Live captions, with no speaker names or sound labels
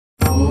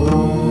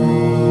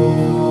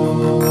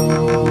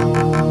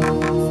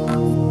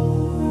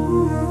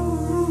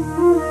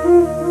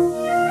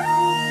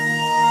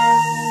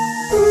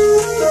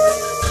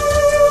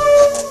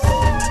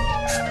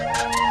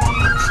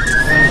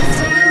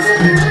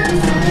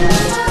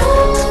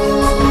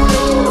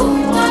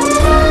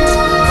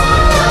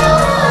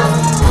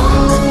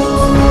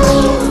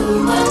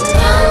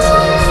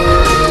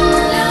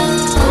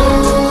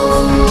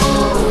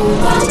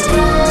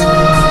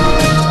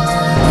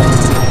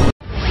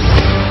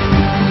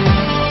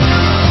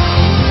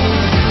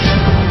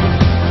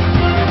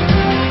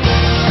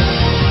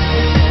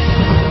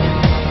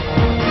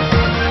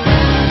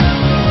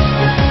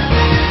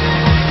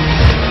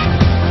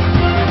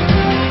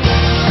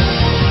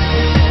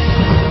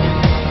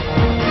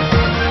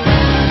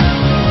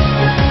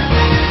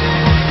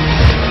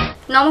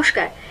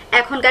নমস্কার,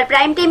 এখনকার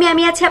প্রাইম টাইমে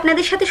আমি আছি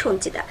আপনাদের সাথে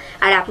সঞ্চিতা,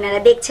 আর আপনারা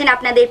দেখছেন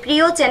আপনাদের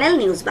প্রিয় চ্যানেল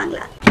নিউজ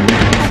বাংলা।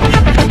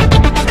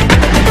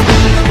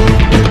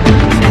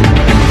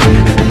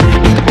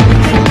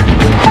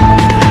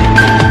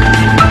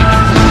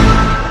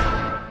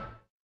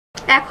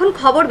 এখন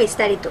খবর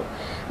বিস্তারিত।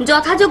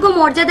 যথাযোগ্য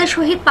মর্যাদার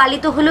সহিত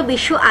পালিত হলো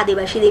বিশ্ব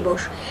আদিবাসী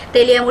দিবস।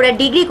 তেলিয়ামুড়া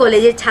ডিগ্রি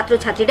কলেজের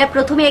ছাত্রছাত্রীরা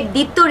প্রথমে এক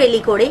দীপ্ত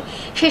র্যালি করে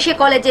শেষে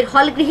কলেজের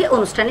হলগৃহে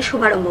অনুষ্ঠানের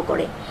শুভারম্ভ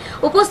করে।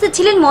 উপস্থিত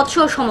ছিলেন মৎস্য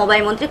ও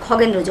সমবায় মন্ত্রী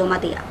খগেন্দ্র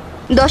জমাতিয়া।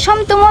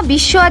 দশমতম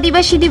বিশ্ব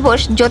আদিবাসী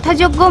দিবস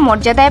যথাযোগ্য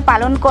মর্যাদায়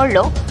পালন করল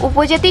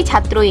উপজাতি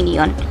ছাত্র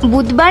ইউনিয়ন।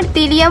 বুধবার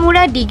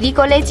তেলিয়ামুড়া ডিগ্রি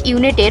কলেজ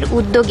ইউনিটের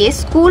উদ্যোগে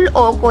স্কুল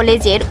ও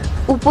কলেজের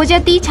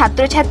উপজাতি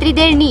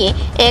ছাত্রছাত্রীদের নিয়ে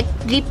এক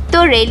দীপ্ত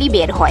র্যালি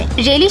বের হয়।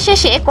 র্যালি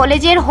শেষে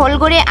কলেজের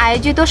হলঘরে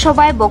আয়োজিত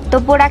সভায়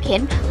বক্তব্য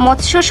রাখেন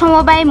মৎস্য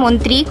সমবায়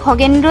মন্ত্রী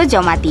খগেন্দ্র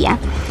জমাতিয়া,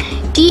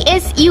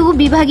 টিএসইউ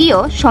বিভাগীয়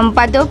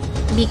সম্পাদক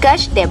বিকাশ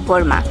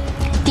দেববর্মা,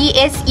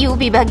 টিএসইউ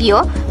বিভাগীয়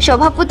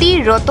সভাপতি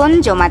রতন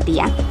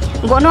জমাতিয়া,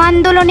 গণ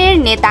আন্দোলনের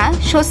নেতা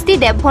স্বস্তি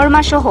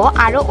দেববর্মা সহ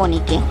আরও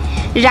অনেকে।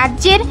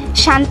 রাজ্যের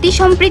শান্তি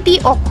সম্প্রীতি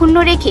অক্ষুণ্ণ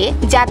রেখে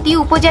জাতি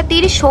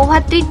উপজাতির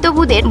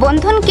সৌভ্রাতৃত্ববোধের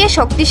বন্ধনকে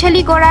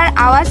শক্তিশালী করার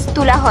আওয়াজ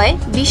তোলা হয়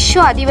বিশ্ব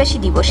আদিবাসী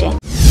দিবসে।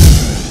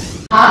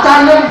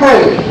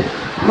 97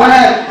 মানে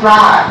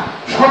প্রায়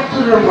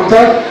 70-এর মতো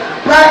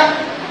প্রায়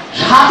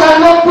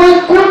 97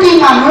 কোটি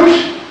মানুষ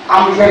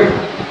আমাদের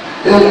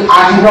এই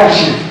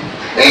আদিবাসী।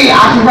 এই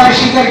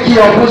আদিবাসীদের কি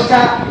অবস্থা,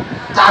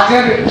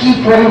 তাদের কি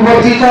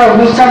পরিবর্তিত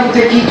অবস্থার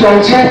মধ্যে কি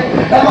চলছে,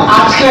 এবং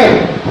আজকে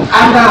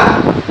আমরা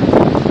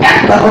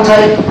একটা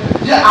কথাই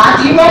যে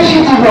আদিবাসী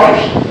দিবস,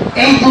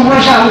 এই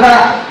দিবসে আমরা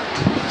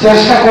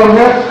চেষ্টা করব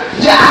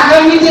যে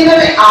আগামী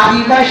দিনের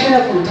আদিবাসীরা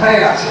কোথায়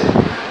আছে,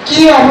 কি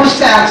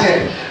অবস্থায় আছে,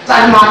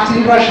 তার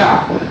মাতৃভাষা,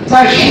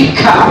 তার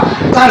শিক্ষা,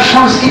 তার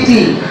সংস্কৃতি,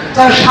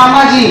 তার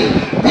সামাজিক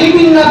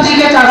বিভিন্ন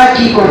দিকে তারা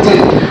কি করছে,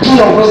 কি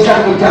অবস্থার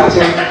মধ্যে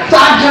আছে।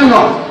 তার জন্য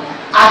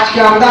আজকে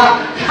আমরা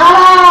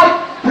সারা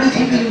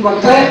পৃথিবীর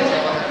মধ্যে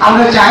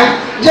আমরা চাই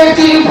যে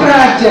ত্রিপুরা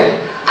রাজ্যে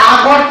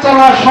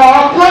আগরতলা সহ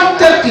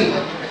প্রত্যেকটি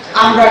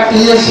আমরা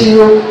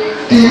টিএসইউ,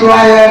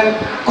 টিওয়াইএর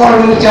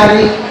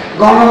কর্মচারী,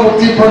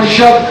 গণমুক্তি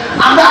পরিষদ,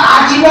 আমরা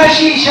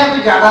আদিবাসী হিসাবে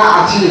যারা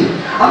আছি,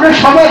 আমরা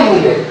সবাই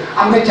মিলে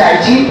আমরা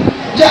চাইছি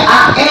যে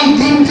এই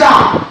দিনটা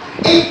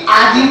এই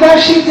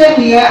আদিবাসীদের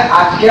নিয়ে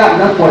আজকে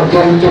আমরা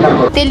পর্যালোচনা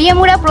করব।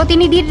 তেলিয়ামুড়া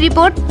প্রতিনিধির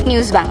report,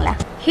 news Bangla.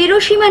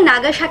 Hiroshima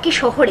Nagasaki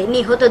শহরে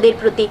নিহতদের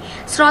প্রতি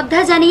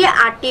শ্রদ্ধা জানিয়ে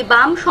 8টি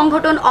বাম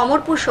সংগঠন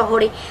অমরপুর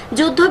শহরে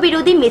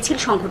যুদ্ধবিরোধী মিছিল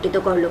সংঘটিত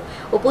করল।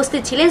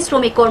 উপস্থিত ছিলেন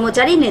শ্রমিক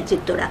কর্মচারী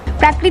নেতৃত্বরা।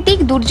 প্রাকৃতিক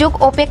দুর্যোগ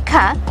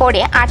উপেক্ষা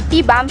করে 8টি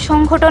বাম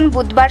সংগঠন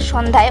বুধবার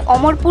সন্ধ্যায়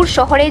অমরপুর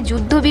শহরে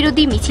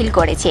যুদ্ধবিরোধী মিছিল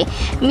করেছে।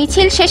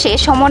 মিছিল শেষে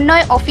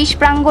সমন্বয় অফিস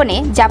প্রাঙ্গণে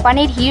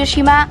জাপানের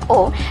হিরোশিমা ও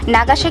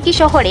নাগাসাকি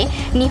শহরে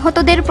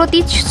নিহতদের প্রতি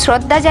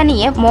শ্রদ্ধা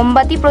জানিয়ে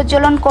মোমবাতি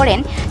প্রজ্বলন করেন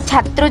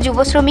ছাত্র, যুব,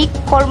 শ্রমিক,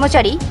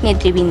 কর্মচারী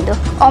নেতৃবৃন্দ।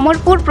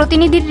 অমরপুর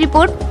প্রতিনিধির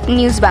রিপোর্ট,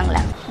 নিউজ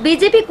বাংলা।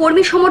 বিজেপি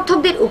কর্মী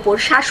সমর্থকদের উপর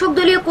শাসক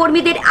দলীয়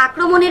কর্মীদের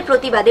আক্রমণের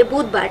প্রতিবাদে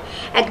বুধবার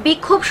এক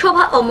বিক্ষোভ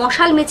সভা ও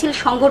মশাল মিছিল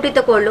সংগঠিত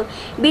করল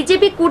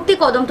বিজেপি কুর্তি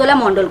কদমতলা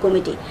মণ্ডল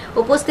কমিটি।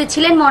 উপস্থিত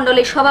ছিলেন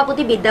মণ্ডলের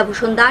সভাপতি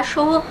বিদ্যাভূষণ দাস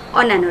সহ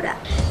অন্যান্যরা।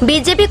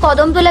 বিজেপি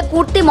কদমতলা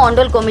কুর্তি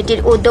মণ্ডল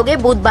কমিটির উদ্যোগে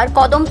বুধবার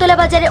কদমতলা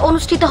বাজারে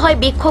অনুষ্ঠিত হয়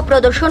বিক্ষোভ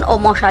প্রদর্শন ও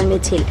মশাল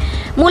মিছিল।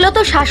 মূলত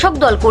শাসক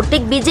দল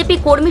কর্তৃক বিজেপি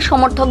কর্মী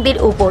সমর্থকদের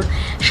উপর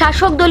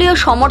শাসক দলীয়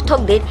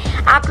সমর্থকদের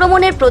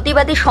আক্রমণের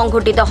প্রতিবাদে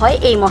সংগঠিত হয়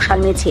এই মশাল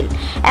মিছিল,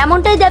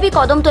 এমনটাই দাবি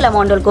কদমতলা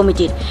মণ্ডল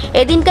কমিটির।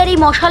 এদিনকার এই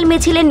মশাল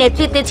মিছিলের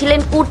নেতৃত্বে ছিলেন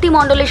কুর্তি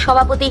মণ্ডলের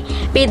সভাপতি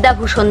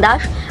বিদ্যাভূষণ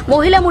দাস,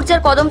 মহিলা মোর্চার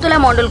কদমতলা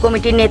মণ্ডল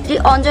কমিটির নেত্রী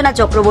অঞ্জনা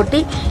চক্রবর্তী,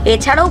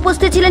 এছাড়াও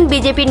উপস্থিত ছিলেন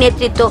বিজেপির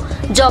নেতৃত্ব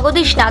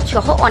জগদীশ নাথ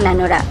সহ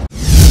অন্যান্যরা।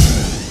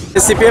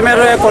 সিপিএমের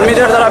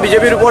কর্মীদের দ্বারা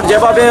বিজেপির উপর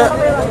যেভাবে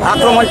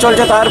আক্রমণ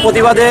চলছে তার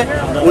প্রতিবাদে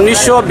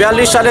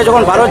 1942 সালে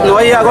যখন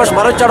 9ই আগস্ট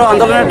ভারত ছাড়ো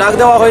আন্দোলনের ডাক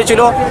দেওয়া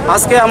হয়েছিল,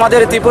 আজকে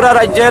আমাদের ত্রিপুরা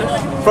রাজ্যের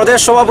প্রদেশ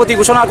সভাপতি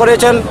ঘোষণা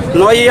করেছেন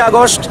 9ই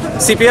আগস্ট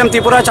সিপিএম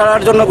ত্রিপুরা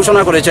ছাড়ার জন্য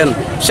ঘোষণা করেছেন।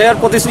 সে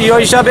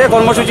হিসাবে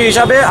কর্মসূচি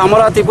হিসাবে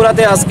আমরা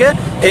ত্রিপুরাতে আজকে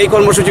এই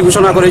কর্মসূচি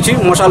ঘোষণা করেছি,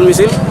 মশাল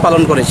মিছিল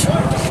পালন করেছি।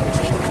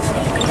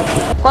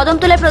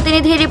 কদমতলা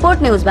প্রতিনিধি রিপোর্ট,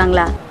 নিউজ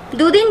বাংলা।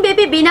 দুদিন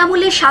ব্যাপী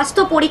বিনামূল্যে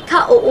স্বাস্থ্য পরীক্ষা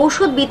ও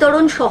ঔষধ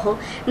বিতরণ সহ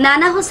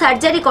নানাহ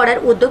সার্জারি করার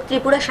উদ্যোগ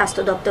ত্রিপুরা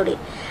স্বাস্থ্য দপ্তরের।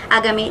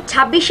 আগামী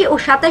 26 ও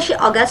 27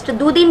 আগস্ট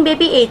দুদিন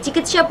ব্যাপী এই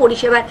চিকিৎসা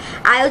পরিষেবার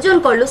আয়োজন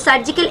করল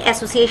surgical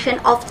association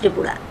of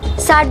Tripura.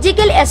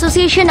 Surgical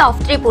association of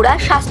Tripura,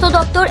 স্বাস্থ্য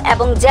দপ্তর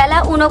এবং জেলা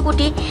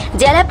 59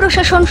 জেলা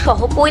প্রশাসন সহ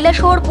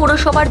কৈলাসহর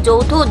পৌরসভার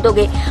যৌথ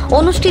উদ্যোগে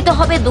অনুষ্ঠিত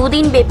হবে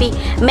দুদিন ব্যাপী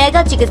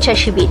মেগা চিকিৎসা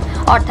শিবির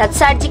অর্থাৎ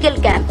সার্জিক্যাল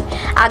ক্যাম্প।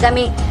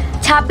 আগামী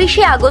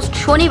 26শে আগস্ট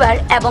শনিবার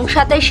এবং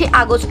 27শে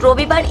আগস্ট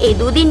রবিবার এই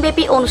দুদিন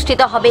ব্যাপী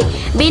অনুষ্ঠিত হবে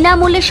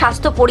বিনামূল্যে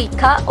স্বাস্থ্য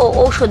পরীক্ষা ও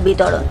ঔষধ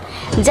বিতরণ।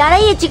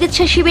 যারাই এই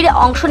চিকিৎসা শিবিরে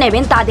অংশ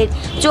নেবেন তাদের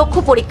চক্ষু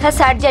পরীক্ষা,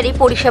 সার্জারি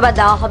পরিষেবা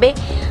দেওয়া হবে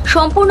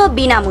সম্পূর্ণ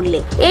বিনামূল্যে।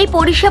 এই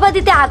পরিষেবা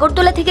দিতে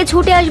আগরতলা থেকে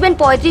ছুটে আসবেন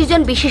 35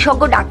 জন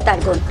বিশেষজ্ঞ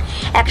ডাক্তারগণ।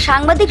 এক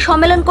সাংবাদিক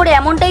সম্মেলন করে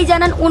এমনটাই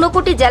জানান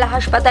ঊনকোটি জেলা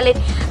হাসপাতালের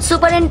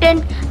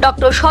সুপারিনটেন্ডেন্ট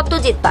ডক্টর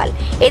সত্যজিৎ পাল।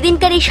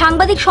 এদিনকার এই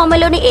সাংবাদিক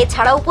সম্মেলনে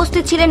এছাড়া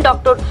উপস্থিত ছিলেন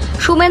ডক্টর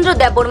সুমেন্দ্র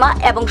দেববর্মা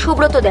এবং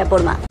সুব্রত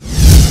দেববর্মা।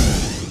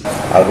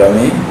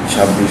 আগামী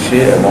 26শে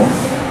এবং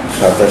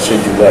 27শে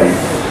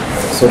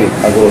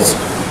আগস্ট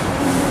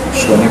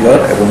শনিবার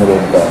এবং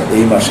রোববার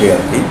এই মাসে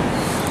আর কি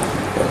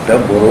একটা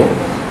বড়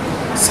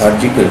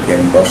সার্জিক্যাল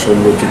ক্যাম্প বা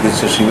শল্য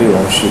চিকিৎসা শিবির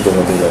অনুষ্ঠিত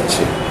হতে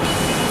যাচ্ছে।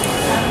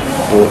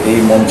 তো এই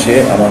মঞ্চে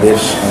আমার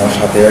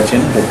সাথে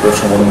আছেন ডক্টর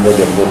সুমেন্দ্র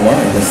দেববর্মা,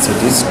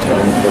 অ্যানেস্থেটিস্ট,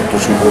 এবং doctor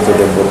Subrata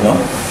Debbarma,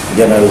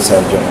 general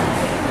surgeon.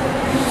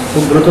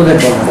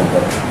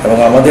 এবং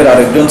আমাদের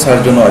আরেকজন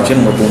সার্জনও আছেন,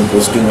 নতুন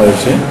পোস্টিং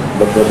হয়েছে,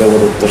 ডক্টর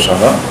দেবদত্ত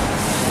সাহা,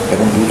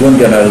 এবং 2 জন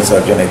জেনারেল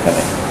সার্জন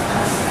এখানে।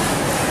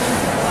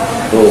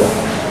 তো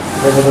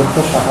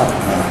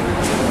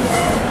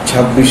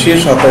 26শে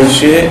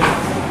 27শে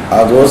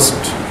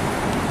আগস্ট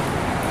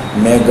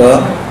মেগা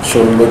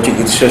শল্য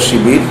চিকিৎসা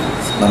শিবির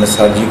মানে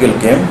সার্জিক্যাল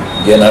ক্যাম্প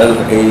জেনারেল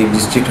এই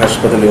ডিস্ট্রিক্ট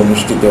হাসপাতালে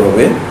অনুষ্ঠিত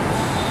হবে।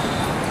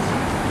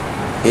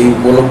 এই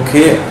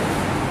উপলক্ষে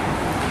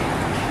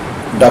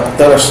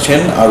ডাক্তার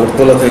আসছেন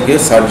আগরতলা থেকে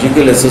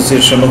সার্জিক্যাল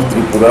অ্যাসোসিয়েশন অফ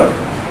ত্রিপুরা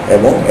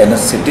এবং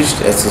অ্যানেস্থেটিস্ট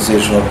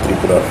অ্যাসোসিয়েশন অফ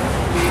ত্রিপুরা।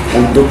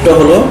 উদ্যোগটা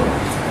হলো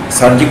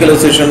surgical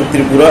association of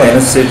Tripura,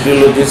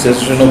 অ্যানেস্থেটিওলজিস্ট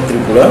association of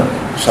Tripura,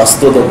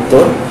 স্বাস্থ্য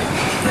দপ্তর,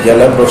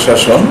 জেলা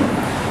প্রশাসন,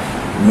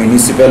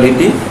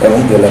 মিউনিসিপ্যালিটি এবং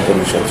জেলা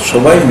পরিষদ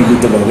সবাই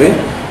মিলিতভাবে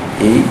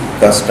এই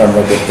কাজটা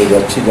আমরা করতে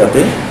যাচ্ছি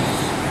যাতে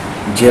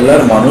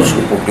জেলার মানুষ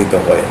উপকৃত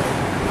হয়।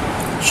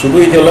 শুধু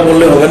এই জেলা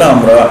বললে হবে না,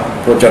 আমরা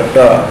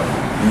প্রচারটা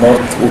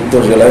নর্থ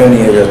উত্তর জেলায়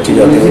নিয়ে যাচ্ছি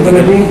যাতে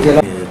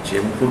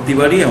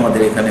প্রতিবারই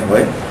আমাদের এখানে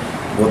হয়।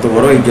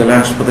 গতবারও এই জেলা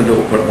হাসপাতালে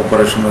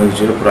অপারেশন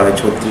হয়েছিল, প্রায়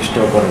 36টা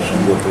অপারেশন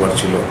গতবার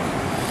ছিল।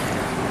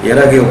 এর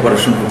আগে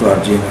অপারেশন হতো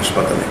RGM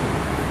হাসপাতালে।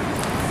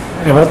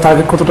 এবার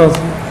টার্গেট কতটা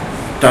আছে?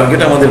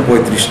 টার্গেট আমাদের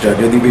 35টা,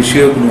 যদি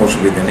বেশিও কোনো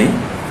অসুবিধা নেই।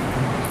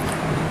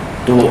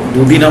 তো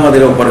 2 দিন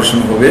আমাদের অপারেশন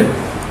হবে।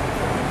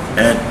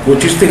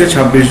 25 থেকে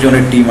 26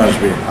 জনের টিম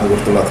আসবে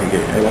আগরতলা থেকে,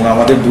 এবং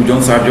আমাদের 2 জন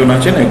সার্জন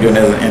আছেন, একজন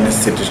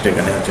অ্যানেস্থেটিস্ট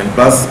এখানে আছেন,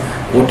 প্লাস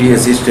ওটি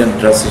অ্যাসিস্ট্যান্ট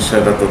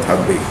ট্রান্সিস্টাররা তো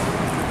থাকবেই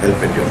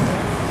হেল্পের জন্য।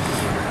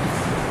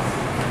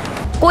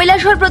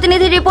 কৈলাসহর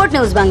প্রতিনিধি রিপোর্ট,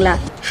 নিউজ বাংলা।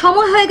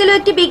 সময় হয়ে গেল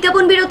একটি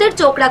বিজ্ঞাপন বিরতির।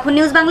 চোখ রাখুন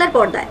নিউজ বাংলার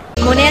পর্দায়।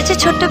 মনে আছে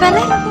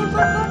ছোট্টবেলায়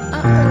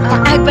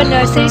একবার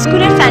নার্সারি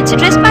স্কুলের ফ্যান্সি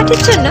ড্রেস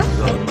পার্টির জন্য?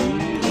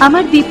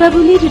 আমার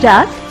দীপাবলির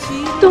রাত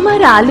তোমার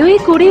আলোয়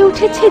করে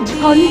উঠেছে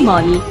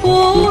ঝলমল,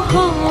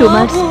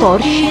 তোমার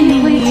স্পর্শে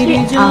হয়েছে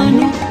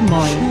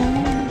আনন্দময়।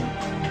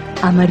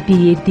 আমার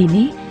বিয়ের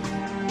দিনে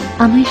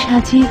আমায়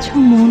সাজিয়েছ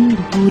মন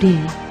ভরে,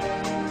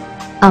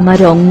 আমার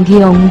অঙ্গে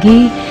অঙ্গে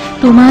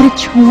তোমার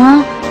ছোঁয়া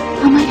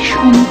আমায়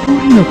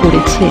সম্পূর্ণ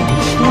করেছে।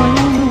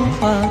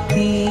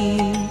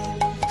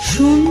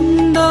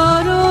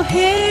 সুন্দর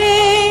হে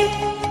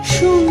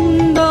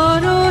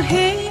সুন্দর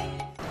হে।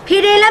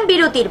 ফিরে এলাম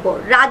বিরতির পর।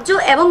 রাজ্য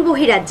এবং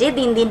বহিরাজ্যে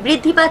দিন দিন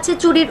বৃদ্ধি পাচ্ছে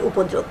চুরির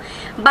উপদ্রব।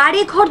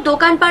 বাড়িঘর,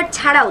 দোকানপাট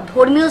ছাড়াও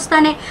ধর্মীয়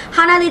স্থানে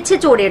হানা দিচ্ছে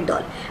চোরের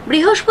দল।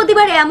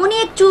 বৃহস্পতিবার এমনই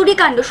এক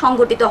চুরিকাণ্ড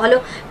সংঘটিত হলো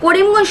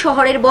করিমগঞ্জ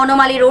শহরের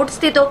বনমালী রোড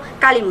স্থিত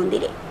কালী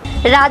মন্দিরে।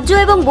 রাজ্য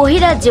এবং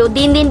বহিরাজ্যেও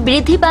দিন দিন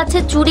বৃদ্ধি পাচ্ছে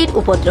চুরির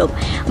উপদ্রব।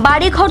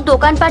 বাড়িঘর,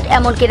 দোকানপাট,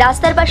 এমনকি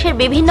রাস্তার পাশের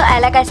বিভিন্ন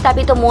এলাকায়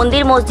স্থাপিত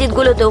মন্দির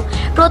মসজিদগুলোতেও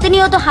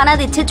প্রতিনিয়ত হানা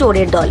দিচ্ছে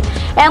চোরের দল।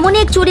 এমনই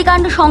এক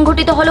চুরিকাণ্ড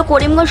সংঘটিত হলো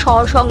করিমগঞ্জ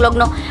শহর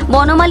সংলগ্ন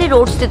বনমালী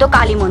রোড স্থিত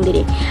কালী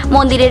মন্দিরে।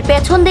 মন্দিরের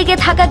পেছন দিকে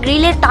থাকা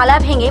গ্রিলের তালা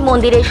ভেঙে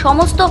মন্দিরের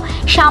সমস্ত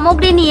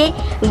সামগ্রী নিয়ে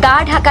গা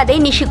ঢাকা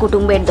দেয় নিশি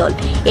কুটুম্বের দল।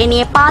 এ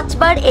নিয়ে 5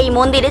 বার এই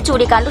মন্দিরে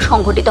চুরিকাণ্ড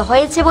সংঘটিত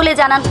হয়েছে বলে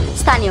জানান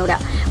স্থানীয়রা।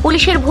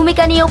 পুলিশের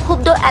ভূমিকা নিয়েও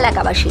ক্ষুব্ধ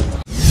এলাকাবাসী।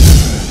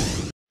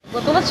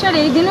 গত বছর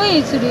এই দিনই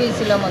চুরি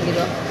হয়েছিল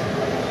মন্দিরও।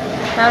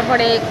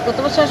 তারপরে গত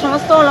বছর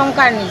সমস্ত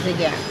অলঙ্কার নিচে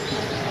গিয়া।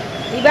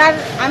 এবার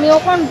আমি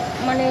ওখান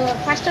মানে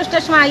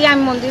 5টার সময়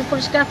আমি মন্দির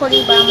পরিষ্কার করি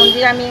বা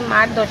মন্দির আমি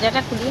মার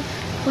দরজাটা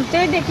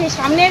খুলতেই দেখি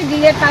সামনের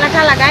দিকের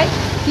তালাটা লাগাই,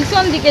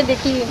 পিছন দিকে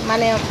দেখি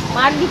মানে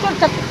মার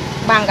ভিতরটা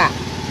ভাঙা,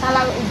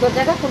 তালা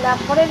দরজাটা খোলা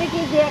পরে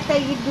দেখি যে একটা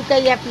ইট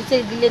ঢুকাইয়া পিছে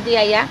দিলে দিয়ে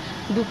আইয়া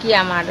ঢুকিয়ে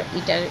আমার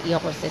ইটার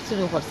করছে,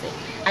 শুরু করছে।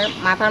 আর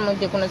মাথার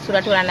মধ্যে কোনো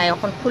চূড়া টুরা নাই।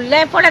 এখন খুললে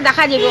পরে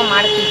দেখা যাবে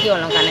মার কি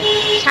অলঙ্কার নেই,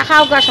 শাখা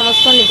উকা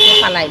সমস্ত নিচে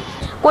পালাই।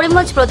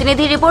 করিমগঞ্জ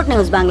প্রতিনিধি রিপোর্ট,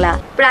 নিউজ বাংলা।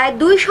 প্রায়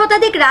 2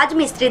 শতাধিক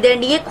রাজমিস্ত্রিদের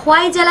নিয়ে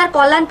খোয়াই জেলার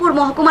কল্যাণপুর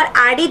মহকুমার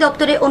RD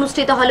দপ্তরে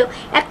অনুষ্ঠিত হলো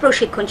এক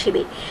প্রশিক্ষণ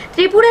শিবির।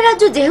 ত্রিপুরা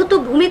রাজ্য যেহেতু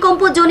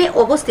ভূমিকম্প জোনে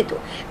অবস্থিত,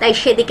 তাই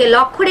সেদিকে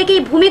লক্ষ্য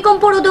রেখেই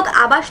ভূমিকম্প রোধক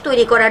আবাস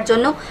তৈরি করার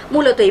জন্য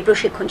মূলত এই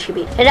প্রশিক্ষণ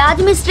শিবির।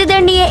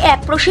 রাজমিস্ত্রিদের নিয়ে এক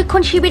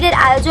প্রশিক্ষণ শিবিরের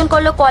আয়োজন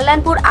করল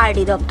কল্যাণপুর RD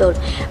দপ্তর।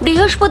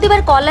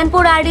 বৃহস্পতিবার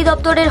কল্যাণপুর RD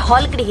দপ্তরের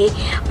হল গৃহে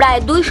প্রায়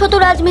 200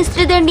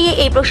 রাজমিস্ত্রিদের নিয়ে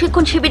এই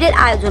প্রশিক্ষণ শিবিরের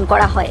আয়োজন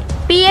করা হয়।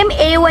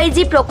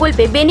 পিএমএওয়াইজি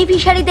প্রকল্পে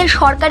বেনিফিশিয়ারিদের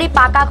সরকারি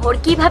পাকা ঘর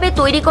কিভাবে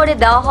তৈরি করে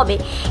দেওয়া হবে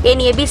এ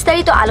নিয়ে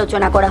বিস্তারিত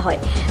আলোচনা করা হয়।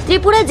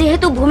 ত্রিপুরা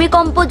যেহেতু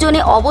ভূমিকম্প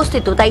জোনে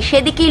অবস্থিত, তাই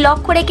সেদিকেই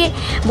লক্ষ্য রেখে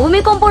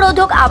ভূমিকম্প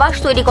রোধক আবাস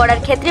তৈরি করার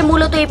ক্ষেত্রে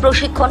মূলত এই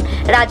প্রশিক্ষণ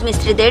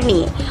রাজমিস্ত্রিদের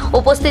নিয়ে।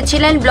 উপস্থিত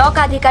ছিলেন ব্লক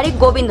আধিকারিক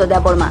Govinda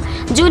Debbarma,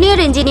 junior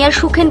engineer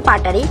Sukhen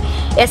পাটারি,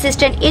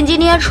 assistant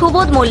engineer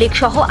Subodh Mallick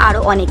সহ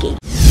আরও অনেকেই।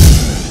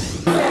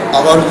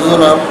 আবাস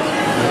যোজনা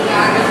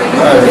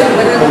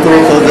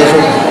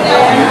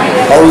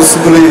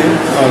হাউসগুলি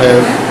মানে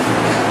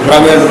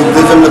গ্রামের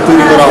লোকদের জন্য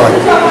তৈরি করা হয়,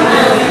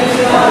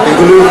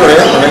 এগুলির উপরে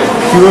মানে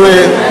কীভাবে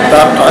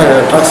তার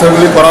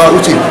ট্রাকচারগুলি করা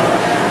উচিত।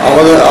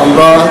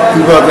 আমরা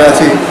কীভাবে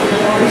আছি,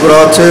 এগুলো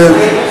হচ্ছে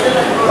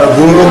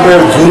ভূমিকম্পের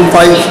ঝুল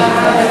পাইপ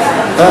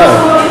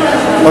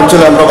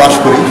অঞ্চলে আমরা বাস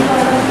করি।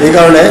 এই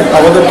কারণে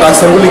আমাদের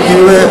ট্রাকচারগুলি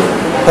কীভাবে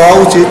হওয়া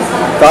উচিত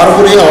তার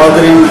উপরেই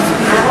আমাদের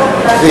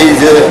এই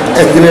যে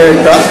একদিনের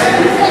একটা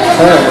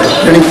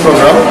ট্রেনিং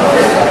প্রোগ্রাম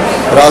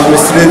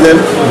রাজমিস্ত্রিদের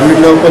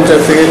বিভিন্ন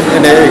পঞ্চায়েত থেকে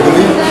এনে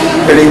এগুলি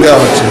ট্রেনিং দেওয়া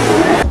হচ্ছে।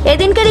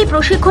 এদিনকার এই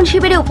প্রশিক্ষণ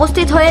শিবিরে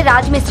উপস্থিত হয়ে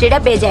রাজমিস্ত্রিরা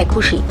বেজায়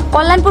খুশি।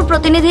 কল্যাণপুর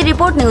প্রতিনিধি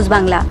রিপোর্ট, নিউজ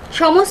বাংলা।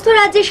 সমস্ত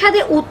রাজ্যের সাথে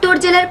উত্তর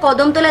জেলার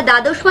কদমতলা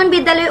দ্বাদশমান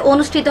বিদ্যালয়ে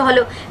অনুষ্ঠিত হল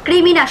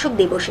কৃমিনাশক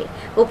দিবসে।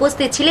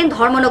 উপস্থিত ছিলেন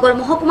ধর্মনগর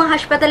মহকুমা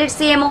হাসপাতালের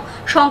সিএমও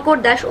শঙ্কর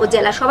দাস ও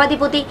জেলা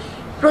সভাধিপতি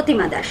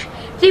প্রতিমা দাস।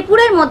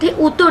 ত্রিপুরার মধ্যে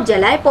উত্তর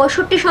জেলায়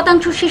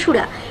 65%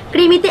 শিশুরা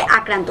কৃমিতে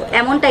আক্রান্ত,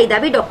 এমনটাই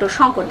দাবি ডক্টর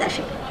শঙ্কর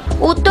দাসের।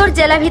 উত্তর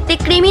জেলা ভিত্তিক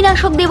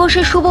কৃমিনাশক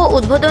দিবসের শুভ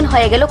উদ্বোধন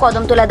হয়ে গেল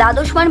কদমতলা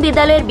দ্বাদশমান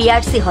বিদ্যালয়ের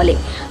বিআরসি হলে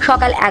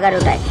সকাল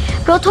 11টায়।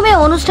 প্রথমে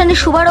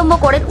অনুষ্ঠানের শুভারম্ভ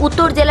করেন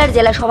উত্তর জেলার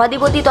জেলা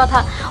সভাধিপতি তথা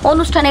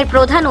অনুষ্ঠানের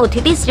প্রধান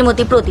অতিথি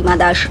শ্রীমতী প্রতিমা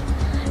দাস।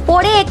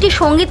 পরে একটি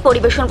সঙ্গীত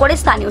পরিবেশন করে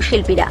স্থানীয়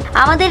শিল্পীরা।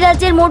 আমাদের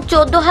রাজ্যের মোট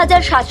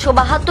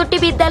 14,772টি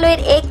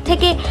বিদ্যালয়ের 1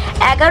 থেকে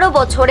 11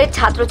 বছরের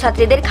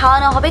ছাত্রছাত্রীদের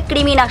খাওয়ানো হবে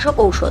কৃমিনাশক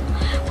ঔষধ।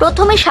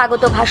 প্রথমে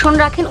স্বাগত ভাষণ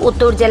রাখেন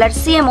উত্তর জেলার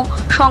সিএমও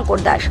শঙ্কর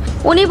দাস।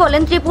 উনি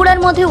বলেন, ত্রিপুরার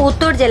মধ্যে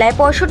উত্তর জেলায়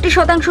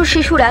 65%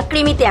 শিশুরা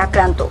কৃমিতে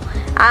আক্রান্ত।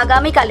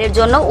 আগামীকালের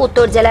জন্য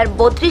উত্তর জেলার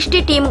 32টি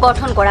টিম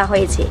গঠন করা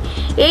হয়েছে।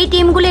 এই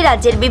টিমগুলি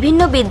রাজ্যের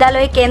বিভিন্ন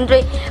বিদ্যালয় কেন্দ্রে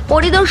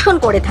পরিদর্শন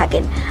করে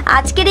থাকেন।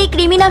 আজকের এই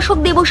কৃমিনাশক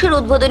দিবসের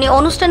উদ্বোধনী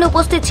অনুষ্ঠানে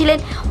উপস্থিত ছিলেন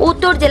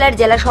উত্তর জেলার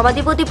জেলা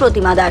সভাধিপতি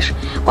প্রতিমা দাস,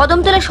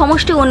 কদমতলা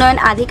সমষ্টি উন্নয়ন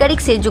আধিকারিক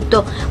শ্রীযুক্ত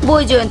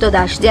বৈজয়ন্ত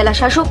দাস, জেলা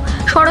শাসক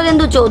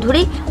শরদেন্দু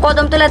চৌধুরী,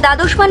 কদমতলা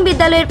দ্বাদশমান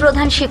বিদ্যালয়ের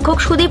প্রধান শিক্ষক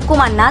সুদীপ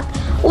কুমার নাথ,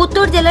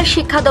 উত্তর জেলার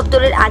শিক্ষা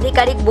দপ্তরের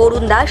আধিকারিক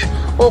বরুণ দাস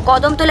ও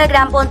কদমতলা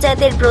গ্রাম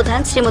পঞ্চায়েতের প্রধান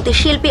শ্রীমতী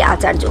শিল্পী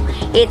আচার্য।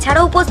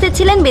 এছাড়াও উপস্থিত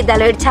ছিলেন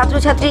বিদ্যালয়ের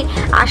ছাত্রছাত্রী,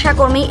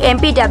 আশাকর্মী,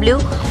 এমপিডব্লিউ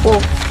ও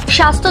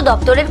স্বাস্থ্য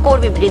দপ্তরের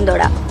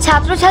কর্মীবৃন্দরা।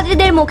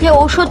 ছাত্রছাত্রীদের মুখে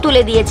ঔষধ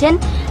তুলে দিয়েছেন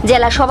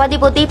জেলা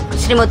সভাধিপতি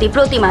শ্রীমতী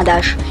প্রতিমা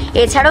দাস।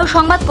 এছাড়াও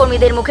সংবাদ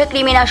কর্মীদের মুখে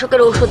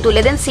কৃমিনাশকের ঔষধ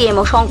তুলে দেন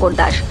সিএমও শঙ্কর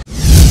দাস।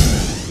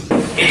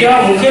 এটা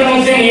মুখের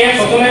মধ্যে নিয়ে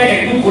প্রথমে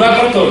একটু গুঁড়া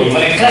করতে হবে,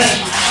 মানে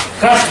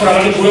ক্রাশ করা,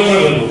 মানে গুঁড়ো করে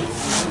ফেলবো।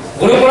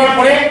 গুঁড়ো করার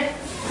পরে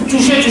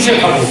চুষে চুষে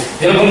খাবো,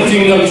 যেরকম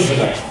চুইংগাম চুষে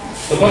খায়।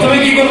 তো প্রথমে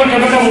কি করবো,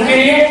 ট্যাবলেটটা মুখে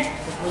নিয়ে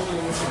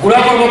গুঁড়া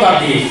করবো, তার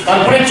দিয়ে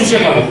তারপরে চুষে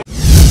খাবো।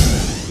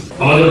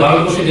 আমাদের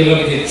ভারতবর্ষে যেগুলো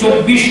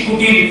 24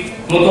 কোটির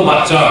মতো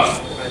বাচ্চা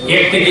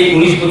 1 থেকে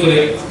 19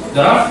 বছরের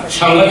যারা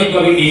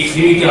সাংঘাতিকভাবে এই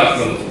কৃমিতে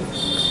আক্রান্ত,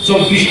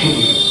 24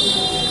 কোটি।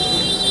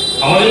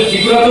 আমাদের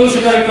ত্রিপুরাতেও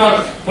সেটা একটা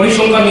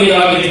পরিসংখ্যান নিয়ে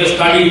যাওয়া হয়েছিল,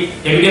 স্টাডি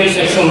এভিডেন্স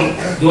সেকশন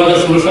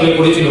 2016 সালে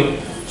করেছিল।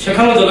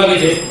 সেখানেও জানা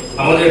গেছে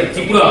আমাদের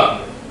ত্রিপুরা,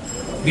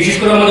 বিশেষ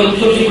করে আমাদের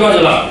উত্তর ত্রিপুরা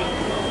জেলা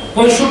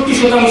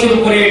 65%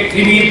 উপরে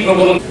কৃমির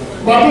প্রবণতা।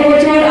 গত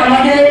বছর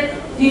আমাদের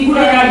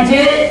ত্রিপুরা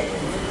রাজ্যে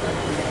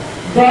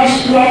 10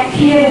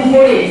 লক্ষের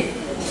উপরে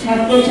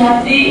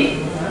ছাত্রছাত্রী,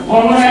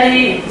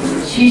 অঙ্গনারী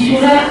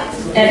শিশুরা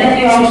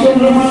এটাতে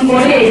অংশগ্রহণ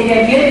করে এই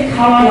ট্যাবলেট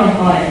খাওয়ানো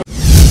হয়।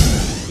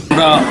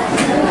 আমরা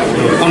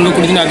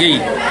 15-20 দিন আগেই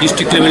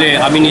ডিস্ট্রিক্ট লেভেলে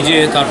আমি নিজে,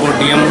 তারপর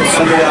ডিএম,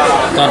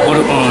 তারপর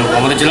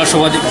আমাদের জেলা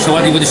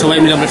সভাধিপতি সবাই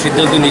মিলে আমরা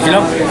সিদ্ধান্ত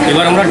নিয়েছিলাম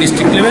এবার আমরা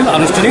ডিস্ট্রিক্ট লেভেল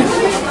আনুষ্ঠানিক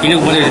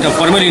মানে এটা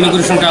ফর্মাল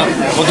ইনোগ্রেশনটা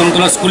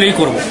কদমতলা স্কুলেই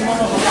করব।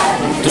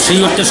 তো সেই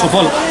অর্থে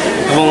সফল।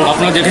 এবং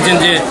আপনারা দেখেছেন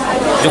যে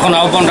যখন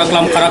আহ্বান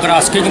রাখলাম কারা কারা,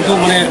 আজকে কিন্তু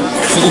মানে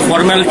শুধু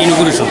ফর্মাল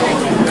ইনোগ্রেশন,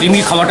 কৃমি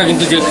খাওয়াটা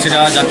কিন্তু যে সেটা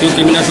জাতীয়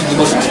কৃমিনাশক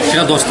দিবস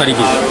সেটা 10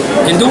 তারিখে।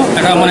 কিন্তু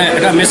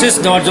এটা মেসেজ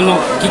দেওয়ার জন্য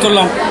কি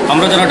করলাম,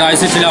 আমরা যারা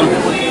ডায়াসে ছিলাম,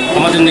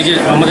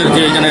 আমাদের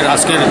যে এখানের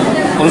আজকের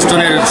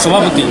অনুষ্ঠানের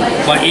সভাপতি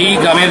বা এই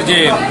গ্রামের যে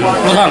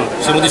প্রধান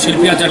শ্রীমতী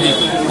শিল্পী আচার্য,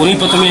 উনি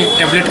প্রথমে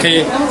ট্যাবলেট খেয়ে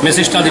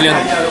মেসেজটা দিলেন,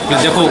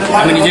 দেখো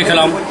আমি নিজে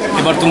খেলাম,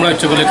 এবার তোমরা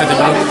ইচ্ছে করলে খেতে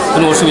পারো,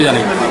 কোনো অসুবিধা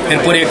নেই।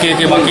 এরপরে একে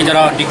একে বাকি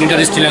যারা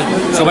ডিগনিটারিজ ছিলেন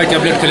সবাই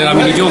ট্যাবলেট খেলেন,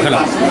 আমি নিজেও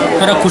খেলাম।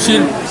 তারা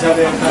খুশির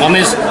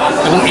আমেজ,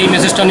 এবং এই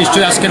মেসেজটা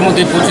নিশ্চয়ই আজকের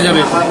মধ্যেই পৌঁছে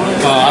যাবে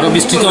আরও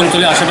বিস্তৃত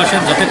অঞ্চলে আশেপাশে,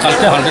 যাতে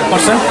কালকে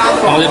 100%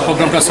 আমাদের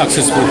প্রোগ্রামটা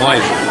সাকসেসফুল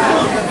হয়।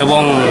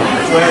 এবং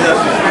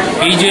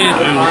এই যে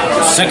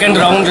সেকেন্ড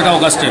রাউন্ড যেটা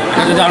অগাস্টের,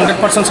 এটা যদি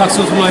 100%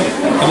 সাকসেসফুল হয়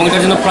এবং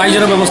এটার জন্য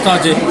প্রাইজেরও ব্যবস্থা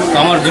আছে, তো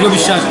আমার দৃঢ়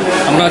বিশ্বাস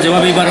আমরা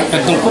যেভাবে এবার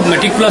একদম খুব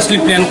মেটিকুলাসলি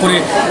প্ল্যান করে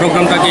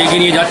প্রোগ্রামটাকে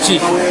এগিয়ে নিয়ে যাচ্ছি,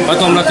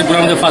 হয়তো আমরা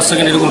ত্রিপুরার মধ্যে ফার্স্ট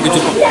সেকেন্ড এরকম কিছু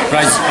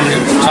প্রাইজ আমরা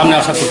সামনে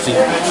আশা করছি।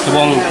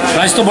 এবং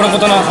প্রাইজ তো বড়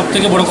কথা না, সব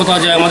থেকে বড় কথা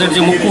যে আমাদের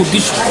যে মুখ্য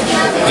উদ্দেশ্য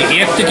যে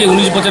 1 থেকে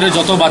 19 বছরের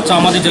যত বাচ্চা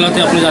আমাদের জেলাতে,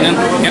 আপনি জানেন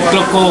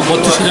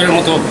 1,32,000-এর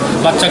মতো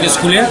বাচ্চাকে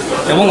স্কুলে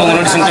এবং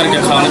অঙ্গনওয়াড়ি সেন্টারকে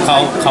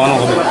খাওয়ানো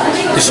হবে।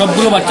 তো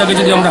সবগুলো বাচ্চাকে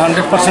যদি আমরা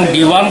 100%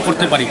 ডিওয়ার্ম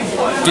করতে পারি,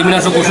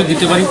 কৃমিনাশক ওষুধ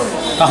দিতে পারি,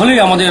 তাহলেই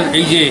আমাদের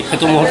এই যে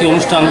এত মহতি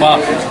অনুষ্ঠান বা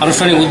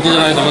আনুষ্ঠানিক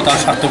উদ্বোধন হয়ে গেল তার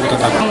সার্থকতা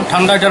থাকবে।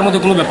 ঠান্ডা এটার মধ্যে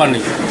কোনো ব্যাপার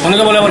নেই।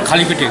 অনেকে বলে আবার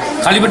খালি পেটে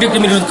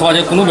কৃমিনাশক খাওয়া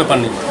যায়, কোনো ব্যাপার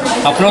নেই।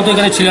 আপনারাও তো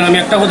এখানে ছিলেন, আমি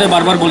একটা কথা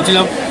বারবার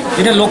বলছিলাম,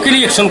 এটা লোকালি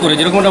অ্যাকশন করে,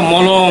 যেরকম একটা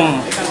মলম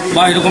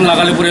বা এরকম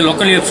লাগালে পরে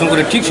লোকালি অ্যাকশন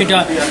করে, ঠিক সেটা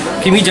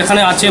কৃমি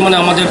যেখানে আছে মানে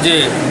আমাদের যে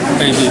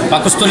এই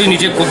পাকস্থলী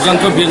নিচে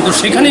ক্ষুদ্রান্ত বৃন্ত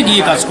সেখানে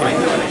গিয়ে কাজ করে।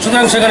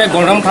 সুতরাং সেখানে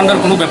গরম ঠান্ডার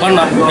কোনো ব্যাপার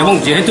না। এবং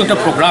যেহেতু একটা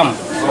প্রোগ্রাম,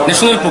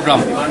 ন্যাশনাল প্রোগ্রাম,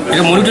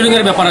 এটা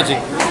মনিটরিংয়ের ব্যাপার আছে।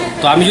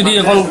 তো আমি যদি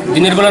এখন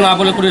দিনের বেলা না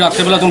বলে করি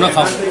রাত্রেবেলা তোমরা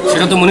খাও,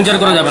 সেটা তো মনিটর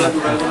করা যাবে না।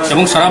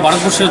 এবং সারা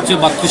ভারতবর্ষে হচ্ছে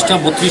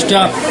 32টা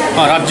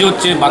রাজ্য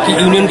হচ্ছে, বাকি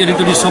ইউনিয়ন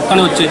টেরিটরি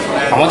সবখানে হচ্ছে,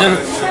 আমাদের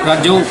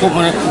রাজ্যেও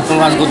মানে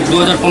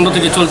 2015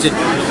 থেকে চলছে।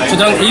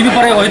 সুতরাং এই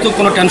ব্যাপারে হয়তো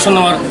কোনো টেনশন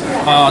নেওয়ার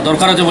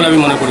দরকার আছে বলে আমি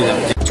মনে করি না।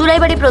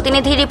 চুরাইবাড়ি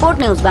প্রতিনিধি রিপোর্ট,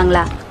 নিউজ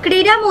বাংলা।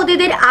 ক্রীড়া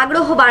মোদীদের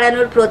আগ্রহ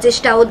বাড়ানোর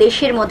প্রচেষ্টা ও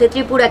দেশের মধ্যে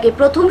ত্রিপুরাকে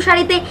প্রথম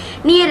সারিতে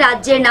নিয়ে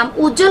রাজ্যের নাম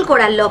উজ্জ্বল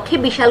করার লক্ষ্যে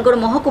বিশালগড়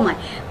মহকুমায়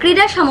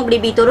ক্রীড়া সামগ্রী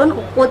বিতরণ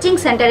ও কোচিং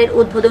সেন্টারের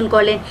উদ্বোধন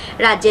করলেন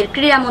রাজ্যের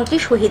ক্রীড়ামন্ত্রী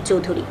শহীদ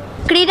চৌধুরী।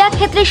 ক্রীড়া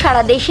ক্ষেত্রে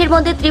সারা দেশের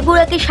মধ্যে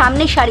ত্রিপুরাকে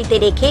সামনের সারিতে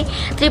রেখে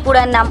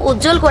ত্রিপুরার নাম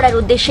উজ্জ্বল করার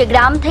উদ্দেশ্যে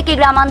গ্রাম থেকে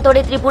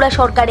গ্রামান্তরে ত্রিপুরা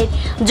সরকারের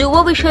যুব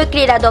বিষয়ক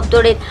ক্রীড়া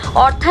দপ্তরের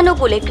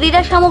অর্থানুকূলে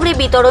ক্রীড়া সামগ্রী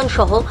বিতরণ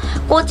সহ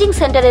কোচিং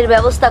সেন্টারের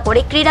ব্যবস্থা করে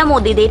ক্রীড়া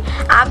মোদীদের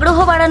আগ্রহ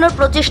বাড়ানোর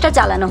প্রচেষ্টা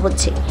চালানো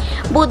হচ্ছে।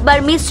 বুধবার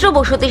মিশ্র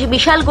বসতি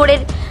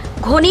বিশালগড়ের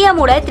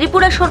ঘনিয়ামুড়ায়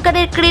ত্রিপুরা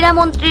সরকারের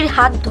ক্রীড়ামন্ত্রীর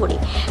হাত ধরে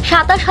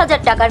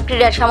 27,000 টাকার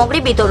ক্রীড়া সামগ্রী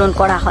বিতরণ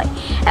করা হয়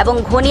এবং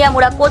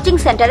ঘনিয়ামুড়া কোচিং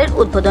সেন্টারের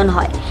উদ্বোধন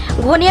হয়।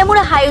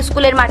 ঘনিয়ামুড়া হাই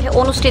স্কুলের মাঠে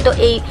অনুষ্ঠিত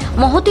এই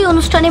মহতী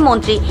অনুষ্ঠানে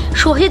মন্ত্রী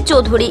শহীদ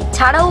চৌধুরী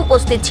ছাড়াও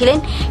উপস্থিত ছিলেন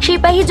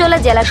সিপাহীজলা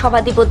জেলা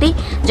সভাধিপতি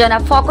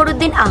জনাব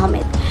ফকরউদ্দিন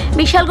আহমেদ,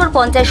 বিশালগড়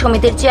পঞ্চায়েত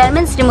সমিতির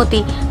চেয়ারম্যান শ্রীমতী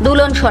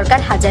দুলন সরকার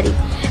হাজারি,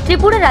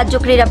 ত্রিপুরা রাজ্য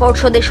ক্রীড়া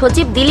পর্ষদের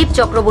সচিব দিলীপ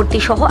চক্রবর্তী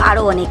সহ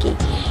আরও অনেকেই।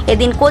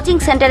 এদিন কোচিং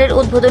সেন্টারের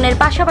উদ্বোধনের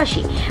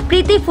পাশাপাশি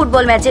প্রীতি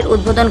ফুটবল ম্যাচের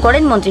উদ্বোধন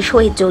করেন মন্ত্রী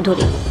শহীদ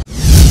চৌধুরী।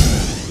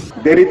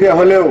 দেরিতে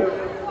হলেও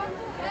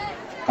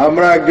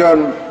আমরা একজন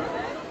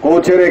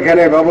কোচের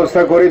এখানে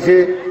ব্যবস্থা করেছি।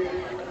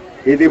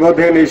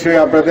 ইতিমধ্যে নিশ্চয়ই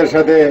আপনাদের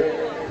সাথে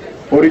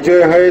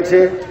পরিচয় হয়েছে।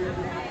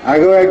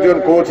 আগেও একজন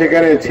কোচ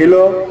এখানে ছিল,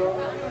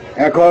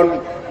 এখন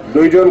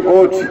 2 জন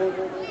কোচ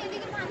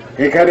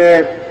এখানে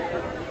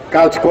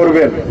কাজ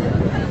করবেন।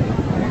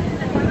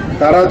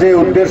 তারা যে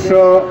উদ্দেশ্য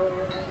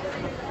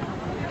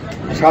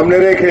সামনে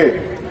রেখে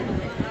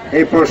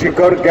এই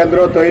প্রশিক্ষণ কেন্দ্র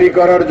তৈরি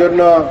করার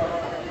জন্য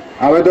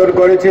আবেদন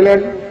করেছিলেন,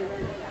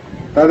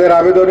 তাদের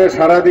আবেদনে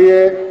সাড়া দিয়ে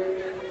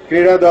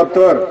ক্রীড়া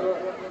দপ্তর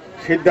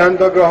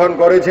সিদ্ধান্ত গ্রহণ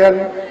করেছেন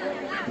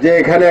যে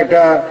এখানে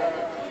একটা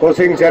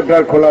কোচিং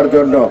সেন্টার খোলার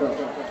জন্য।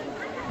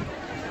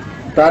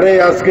 তারই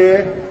আজকে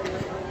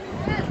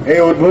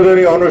এই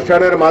উদ্বোধনী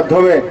অনুষ্ঠানের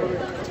মাধ্যমে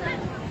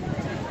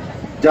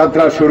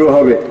যাত্রা শুরু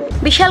হবে।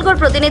 বিশালগড়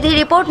প্রতিনিধি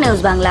রিপোর্ট,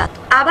 নিউজ বাংলা।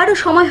 আবারও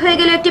সময় হয়ে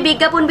গেল একটি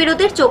বিজ্ঞাপন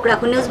বিরতির। চোখ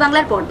রাখুন নিউজ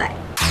বাংলার পর্দায়।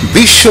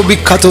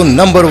 বিশ্ববিখ্যাত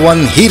নাম্বার 1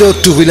 হিরো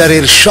 2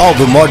 হুইলারের সব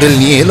মডেল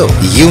নিয়ে এলো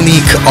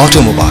ইউনিক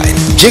অটোমোবাইল,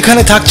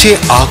 যেখানে থাকছে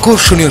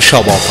আকর্ষণীয়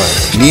সব অফার।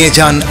 নিয়ে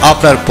যান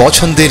আপনার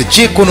পছন্দের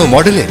যে কোনো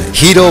মডেলের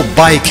হিরো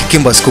বাইক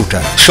কিংবা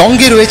স্কুটার।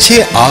 সঙ্গে রয়েছে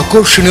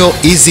আকর্ষণীয়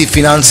ইজি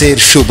ফিনান্সের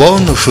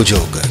সুবর্ণ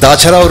সুযোগ।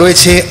 তাছাড়াও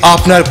রয়েছে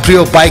আপনার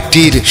প্রিয়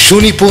বাইকটির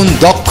সুনিপুণ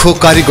দক্ষ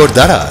কারিগর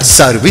দ্বারা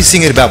সার্ভিসিং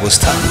এর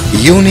ব্যবস্থা।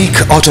 Unique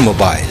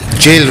automobile,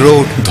 jail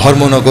road,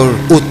 Dharmanagar,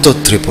 উত্তর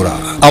ত্রিপুরা।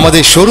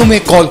 আমাদের শোরুমে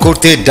কল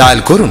করতে ডায়াল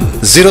করুন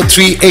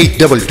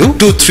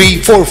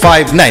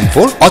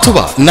 038222344594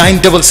 অথবা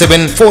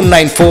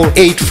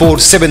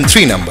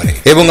 9774948473 নম্বরে,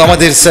 এবং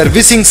আমাদের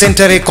সার্ভিসিং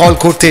সেন্টারে কল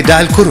করতে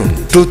ডায়াল করুন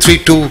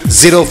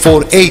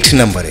 232048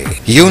 নম্বরে।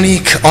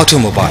 ইউনিক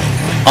অটোমোবাইল,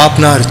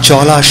 আপনার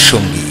চলার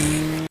সঙ্গী।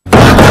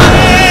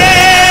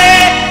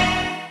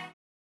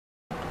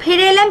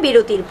 ফিরে এলাম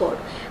বিরতির পর।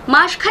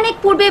 মাসখানেক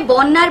পূর্বে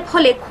বন্যার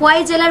ফলে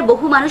খোয়াই জেলার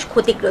বহু মানুষ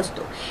ক্ষতিগ্রস্ত।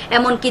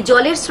 এমনকি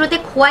জলের স্রোতে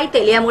খোয়াই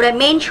তেলিয়ামুড়া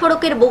মেইন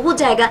সড়কের বহু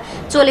জায়গা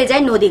চলে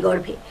যায়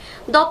নদীগর্ভে।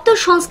 দপ্তর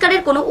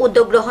সংস্কারের কোনো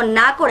উদ্যোগ গ্রহণ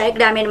না করায়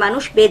গ্রামের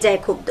মানুষ বেজায়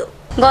ক্ষুব্ধ।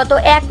 গত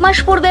 1 মাস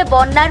পূর্বে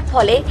বন্যার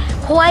ফলে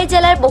খোয়াই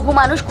জেলার বহু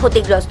মানুষ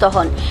ক্ষতিগ্রস্ত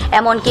হন।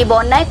 এমনকি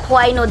বন্যায়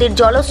খোয়াই নদীর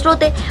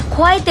জলস্রোতে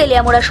খোয়াই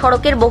তেলিয়ামুড়া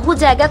সড়কের বহু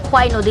জায়গা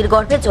খোয়াই নদীর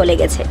গর্ভে চলে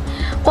গেছে।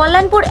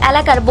 কল্যাণপুর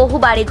এলাকার বহু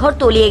বাড়িঘর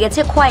তলিয়ে গেছে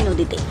খোয়াই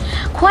নদীতে।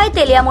 খোয়াই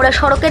তেলিয়ামুড়া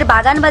সড়কের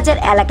বাগানবাজার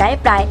এলাকায়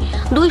প্রায়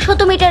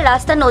 200 মিটার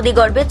রাস্তা নদী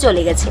গর্ভে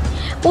চলে গেছে।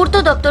 পূর্ত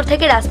দপ্তর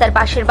থেকে রাস্তার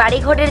পাশের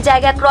বাড়িঘরের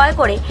জায়গা ক্রয়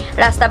করে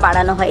রাস্তা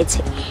বাড়ানো হয়েছে।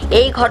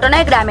 এই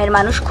ঘটনায় গ্রামের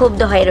মানুষ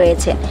ক্ষুব্ধ হয়ে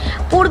রয়েছেন।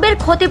 পূর্বের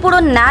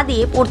ক্ষতিপূরণ না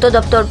দিয়ে পূর্ত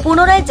দপ্তর পুনঃ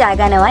পুনরায়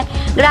জায়গা নেওয়ায়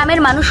গ্রামের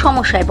মানুষ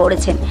সমস্যায়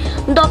পড়েছেন।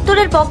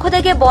 দপ্তরের পক্ষ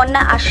থেকে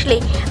বন্যা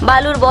আসলেই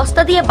বালুর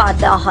বস্তা দিয়ে বাঁধ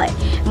দেওয়া হয়,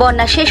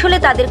 বন্যা শেষ হলে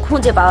তাদের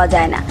খুঁজে পাওয়া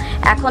যায় না।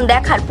 এখন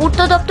দেখার পূর্ত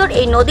দপ্তর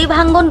এই নদী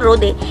ভাঙ্গন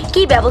রোধে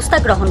কি ব্যবস্থা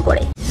গ্রহণ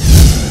করে।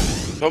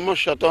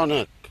 সমস্যা তো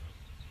অনেক,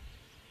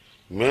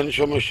 মেন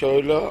সমস্যা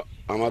হইল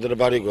আমাদের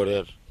বাড়ি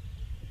ঘরের,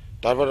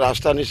 তারপর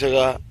রাস্তা নিচে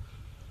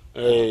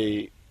এই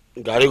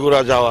গাড়ি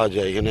ঘোড়া যাওয়া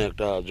যায়, এখানে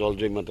একটা জল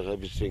জমা থাকে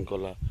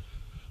বিশৃঙ্খলা,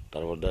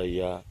 তারপর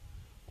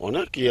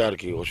অনেক কি আর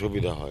কি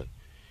অসুবিধা হয়।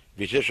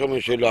 বিশেষ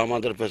সমস্যা হইল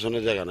আমাদের পেছনে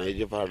জায়গা নাই, এই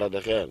যে পাড়াটা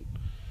দেখেন,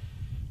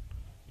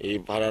 এই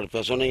পাড়ার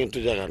পেছনে কিন্তু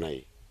জায়গা নাই,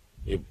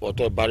 এই অত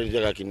বাড়ির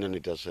জায়গা কিনে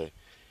নিতেছে।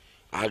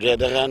 আগে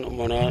দেখেন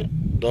মনে হয়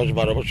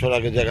 10-12 বছর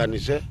আগে জায়গা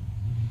নিছে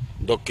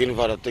দক্ষিণ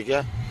পাড়ার থেকে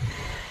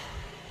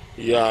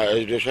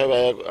এই সাহেব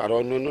আর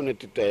অন্য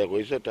নেতৃত্ব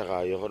কইছে টাকা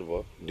করবো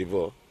দিব,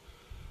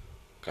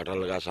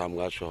 কাঁঠাল গাছ আম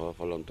গাছ সহ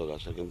ফলন্ত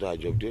গাছ, কিন্তু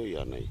আজ অব্দি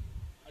নাই।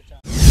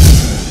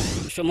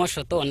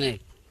 সমস্যা তো অনেক,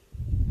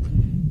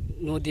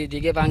 নদীর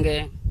দিকে ভাঙে,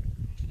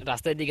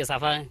 রাস্তার দিকে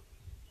সাফায়,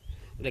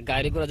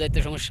 গাড়ি ঘোড়া যাইতে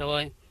সমস্যা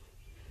হয়,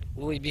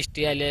 ওই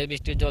বৃষ্টি আইলে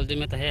বৃষ্টির জল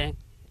জমে থাকে,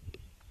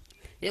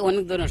 এই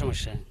অনেক ধরনের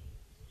সমস্যা।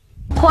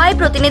 খোয়াই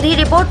প্রতিনিধি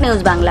রিপোর্ট,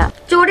 নিউজ বাংলা।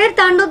 চোরের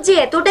তাণ্ডব যে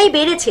এতটাই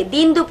বেড়েছে,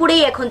 দিন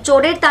দুপুরেই এখন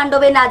চোরের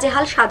তাণ্ডবে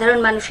নাজেহাল সাধারণ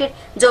মানুষের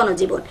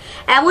জনজীবন।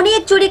 এমনই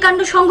এক চুরিকাণ্ড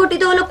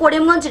সংঘটিত হলো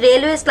করিমগঞ্জ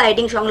রেলওয়ে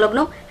স্লাইডিং সংলগ্ন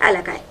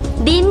এলাকায়।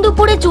 দিন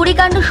দুপুরে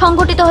চুরিকাণ্ড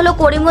সংঘটিত হলো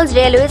করিমগঞ্জ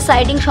রেলওয়ে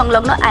স্লাইডিং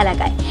সংলগ্ন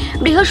এলাকায়।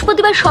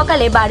 বৃহস্পতিবার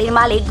সকালে বাড়ির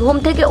মালিক ঘুম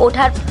থেকে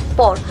ওঠার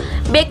পর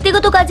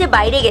ব্যক্তিগত কাজে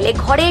বাইরে গেলে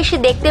ঘরে এসে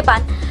দেখতে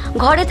পান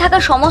ঘরে থাকা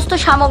সমস্ত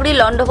সামগ্রী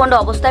লণ্ডভণ্ড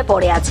অবস্থায়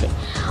পড়ে আছে।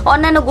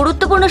 অন্যান্য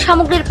গুরুত্বপূর্ণ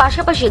সামগ্রীর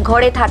পাশাপাশি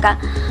ঘরে থাকা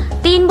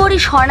 3 ভরি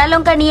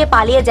স্বর্ণালঙ্কার নিয়ে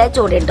পালিয়ে যায়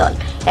চোরের দল,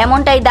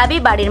 এমনটাই দাবি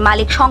বাড়ির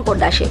মালিক শঙ্কর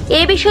দাসের।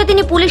 এই বিষয়ে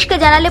তিনি পুলিশকে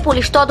জানালে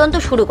পুলিশ তদন্ত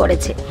শুরু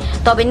করেছে।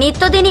 তবে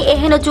নিত্যদিনই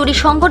এহেন চুরি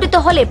সংঘটিত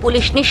হলে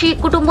পুলিশ নিশি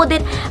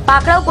কুটুম্বদের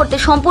পাকড়াও করতে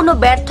সম্পূর্ণ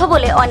ব্যর্থ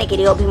বলে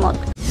অনেকেরই অভিমত।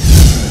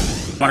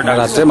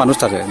 রাত্রে মানুষ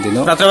থাকে,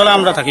 রাত্রেবেলা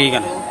আমরা থাকি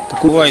এখানে।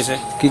 খুব হয়েছে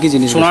কি কি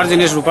জিনিস, সোনার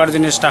জিনিস, রূপার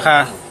জিনিস, টাকা,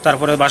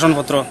 তারপরে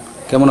বাসনপত্র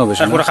কেমন হবে,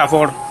 তারপরে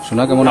কাপড়,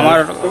 সোনা কেমন, আমার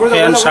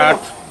প্যান্ট শার্ট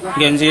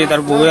গেঞ্জি,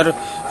 তার বউয়ের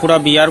পুরা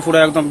বিয়ার পুরা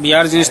একদম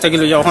বিয়ার জিনিস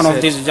থাকিল যখন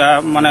অব্দি যা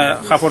মানে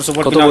কাপড়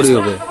চোপড় কত ভরি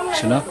হবে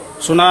সোনা?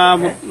 সোনা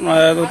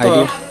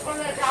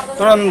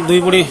ধরুন 2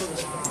 ভরি,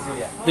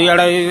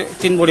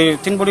 2.5,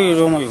 3 ভরি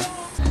এরকম হবে।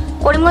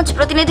 করিমগঞ্জ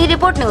প্রতিনিধি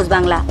রিপোর্ট, নিউজ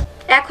বাংলা।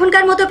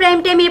 এখনকার মতো প্রাইম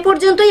টাইম এ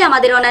পর্যন্তই।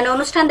 আমাদের অন্যান্য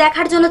অনুষ্ঠান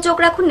দেখার জন্য চোখ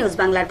রাখুন নিউজ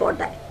বাংলার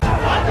পর্দায়।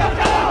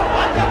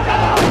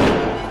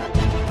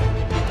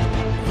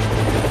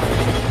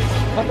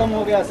 खत्म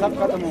हो गया, सब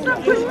खत्म हो गया,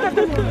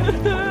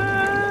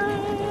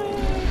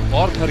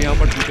 और घर यहाँ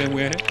पर टूटे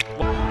हुए हैं।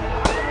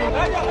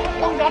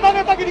 तुम ज्यादा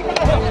नेतागिरी कर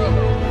रहे हो।